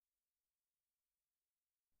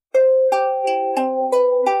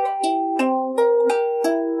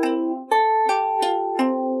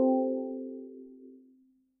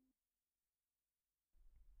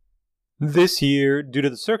This year, due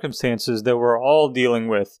to the circumstances that we're all dealing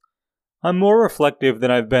with, I'm more reflective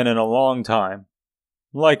than I've been in a long time.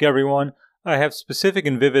 Like everyone, I have specific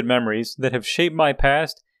and vivid memories that have shaped my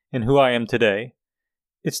past and who I am today.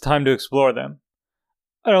 It's time to explore them.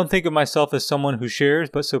 I don't think of myself as someone who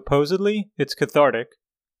shares, but supposedly it's cathartic.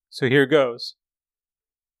 So here goes.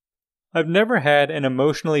 I've never had an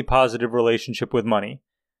emotionally positive relationship with money.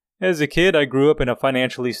 As a kid, I grew up in a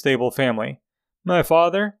financially stable family. My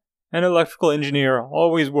father, an electrical engineer,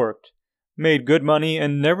 always worked, made good money,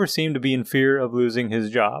 and never seemed to be in fear of losing his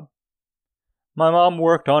job. My mom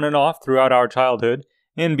worked on and off throughout our childhood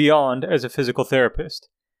and beyond as a physical therapist.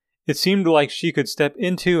 It seemed like she could step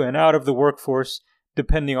into and out of the workforce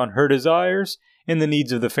depending on her desires and the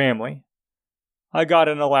needs of the family. I got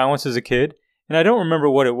an allowance as a kid, and I don't remember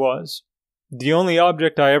what it was. The only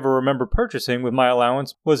object I ever remember purchasing with my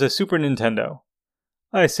allowance was a Super Nintendo.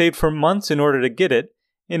 I saved for months in order to get it,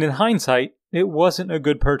 and in hindsight, it wasn't a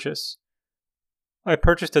good purchase. I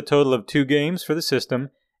purchased a total of 2 games for the system,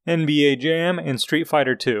 NBA Jam and Street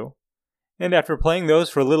Fighter II. And after playing those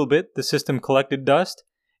for a little bit, the system collected dust,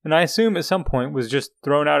 and I assume at some point was just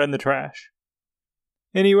thrown out in the trash.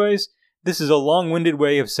 Anyways, this is a long-winded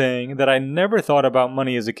way of saying that I never thought about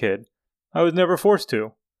money as a kid. I was never forced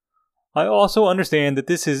to. I also understand that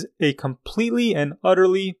this is a completely and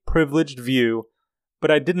utterly privileged view,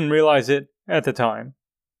 but I didn't realize it at the time.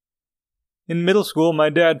 In middle school, my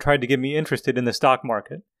dad tried to get me interested in the stock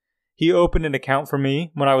market. He opened an account for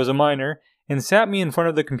me when I was a minor and sat me in front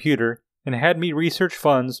of the computer and had me research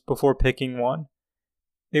funds before picking one.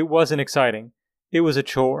 It wasn't exciting. It was a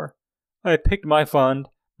chore. I picked my fund,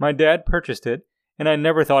 my dad purchased it, and I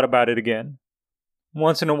never thought about it again.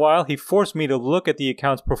 Once in a while, he forced me to look at the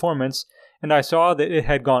account's performance, and I saw that it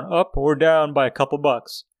had gone up or down by a couple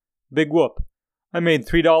bucks. Big whoop. I made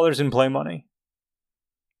 $3 in play money.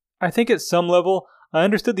 I think at some level, I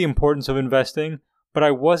understood the importance of investing, but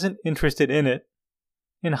I wasn't interested in it.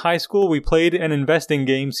 In high school, we played an investing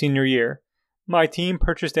game senior year. My team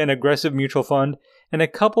purchased an aggressive mutual fund, and a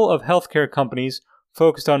couple of healthcare companies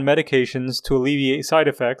focused on medications to alleviate side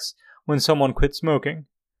effects when someone quit smoking.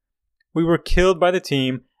 We were killed by the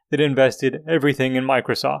team that invested everything in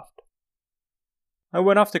Microsoft. I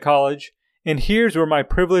went off to college, and here's where my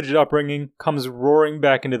privileged upbringing comes roaring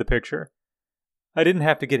back into the picture. I didn't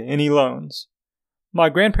have to get any loans. My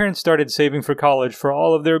grandparents started saving for college for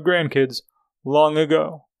all of their grandkids long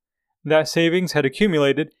ago. That savings had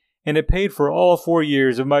accumulated, and it paid for all 4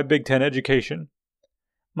 years of my Big Ten education.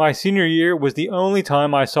 My senior year was the only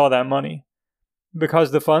time I saw that money.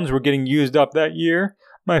 Because the funds were getting used up that year,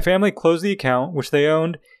 my family closed the account which they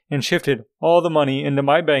owned and shifted all the money into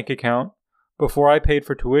my bank account before I paid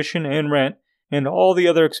for tuition and rent and all the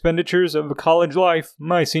other expenditures of college life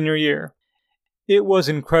my senior year. It was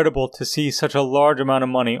incredible to see such a large amount of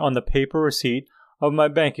money on the paper receipt of my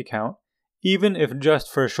bank account, even if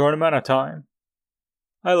just for a short amount of time.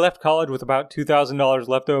 I left college with about $2,000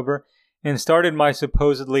 left over and started my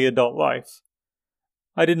supposedly adult life.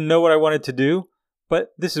 I didn't know what I wanted to do, but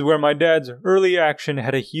this is where my dad's early action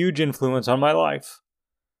had a huge influence on my life.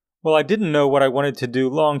 While I didn't know what I wanted to do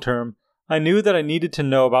long term, I knew that I needed to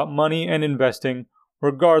know about money and investing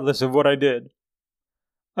regardless of what I did.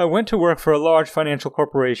 I went to work for a large financial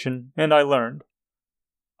corporation, and I learned.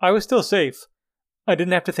 I was still safe. I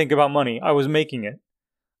didn't have to think about money. I was making it.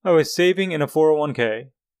 I was saving in a 401k.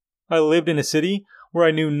 I lived in a city where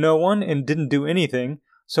I knew no one and didn't do anything,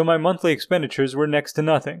 so my monthly expenditures were next to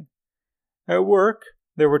nothing. At work,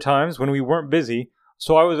 there were times when we weren't busy,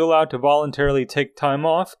 so I was allowed to voluntarily take time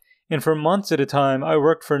off, and for months at a time I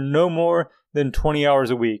worked for no more than 20 hours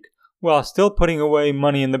a week, while still putting away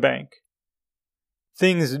money in the bank.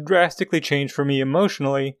 Things drastically changed for me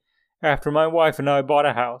emotionally after my wife and I bought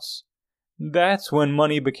a house. That's when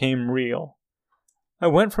money became real. I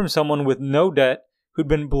went from someone with no debt who'd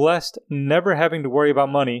been blessed never having to worry about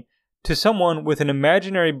money to someone with an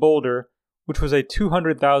imaginary boulder which was a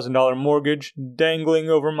 $200,000 mortgage dangling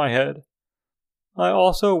over my head. I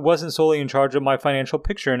also wasn't solely in charge of my financial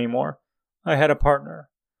picture anymore. I had a partner.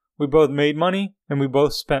 We both made money and we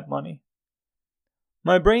both spent money.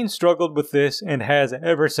 My brain struggled with this and has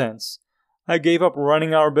ever since. I gave up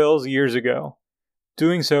running our bills years ago.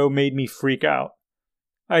 Doing so made me freak out.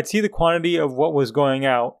 I'd see the quantity of what was going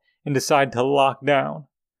out and decide to lock down.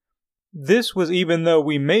 This was even though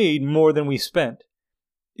we made more than we spent.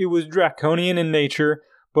 It was draconian in nature,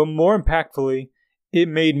 but more impactfully, it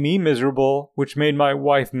made me miserable, which made my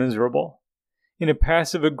wife miserable. In a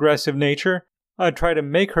passive-aggressive nature, I'd try to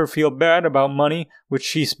make her feel bad about money which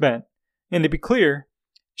she spent. And to be clear,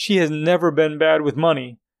 she has never been bad with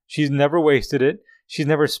money. She's never wasted it. She's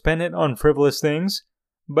never spent it on frivolous things,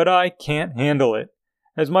 but I can't handle it.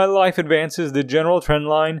 As my life advances, the general trend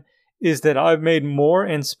line is that I've made more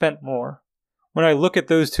and spent more. When I look at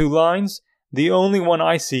those two lines, the only one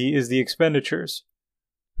I see is the expenditures.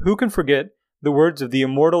 Who can forget the words of the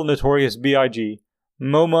immortal Notorious B.I.G.,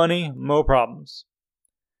 "Mo money, mo problems."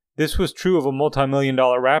 This was true of a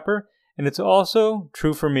multi-million-dollar rapper, and it's also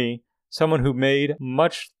true for me, someone who made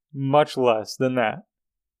much, much less than that.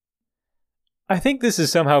 I think this is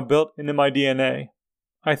somehow built into my DNA.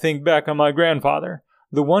 I think back on my grandfather,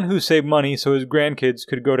 the one who saved money so his grandkids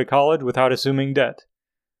could go to college without assuming debt.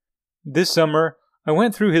 This summer, I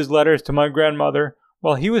went through his letters to my grandmother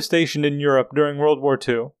while he was stationed in Europe during World War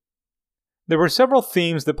II. There were several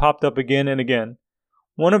themes that popped up again and again.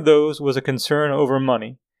 One of those was a concern over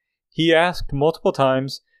money. He asked multiple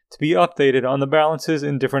times to be updated on the balances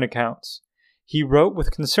in different accounts. He wrote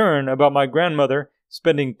with concern about my grandmother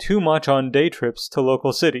spending too much on day trips to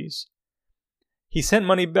local cities. He sent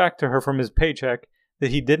money back to her from his paycheck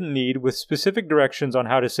that he didn't need with specific directions on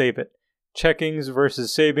how to save it, checkings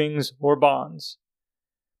versus savings or bonds.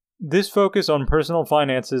 This focus on personal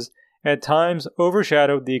finances at times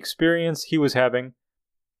overshadowed the experience he was having,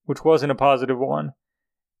 which wasn't a positive one,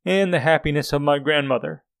 and the happiness of my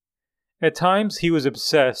grandmother. At times he was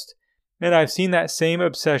obsessed, and I've seen that same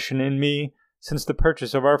obsession in me since the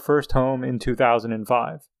purchase of our first home in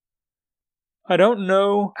 2005. I don't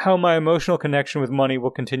know how my emotional connection with money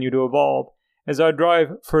will continue to evolve as I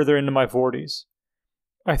drive further into my 40s.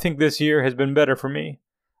 I think this year has been better for me,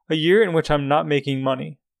 a year in which I'm not making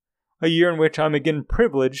money, a year in which I'm again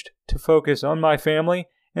privileged to focus on my family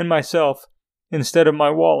and myself instead of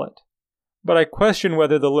my wallet. But I question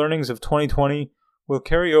whether the learnings of 2020 will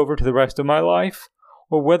carry over to the rest of my life,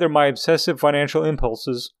 or whether my obsessive financial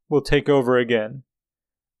impulses will take over again.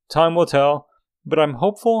 Time will tell, but I'm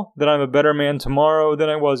hopeful that I'm a better man tomorrow than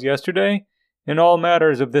I was yesterday in all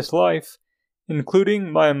matters of this life,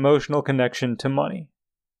 including my emotional connection to money.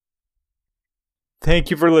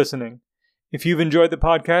 Thank you for listening. If you've enjoyed the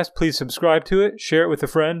podcast, please subscribe to it, share it with a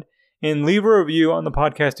friend, and leave a review on the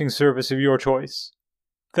podcasting service of your choice.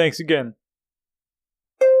 Thanks again.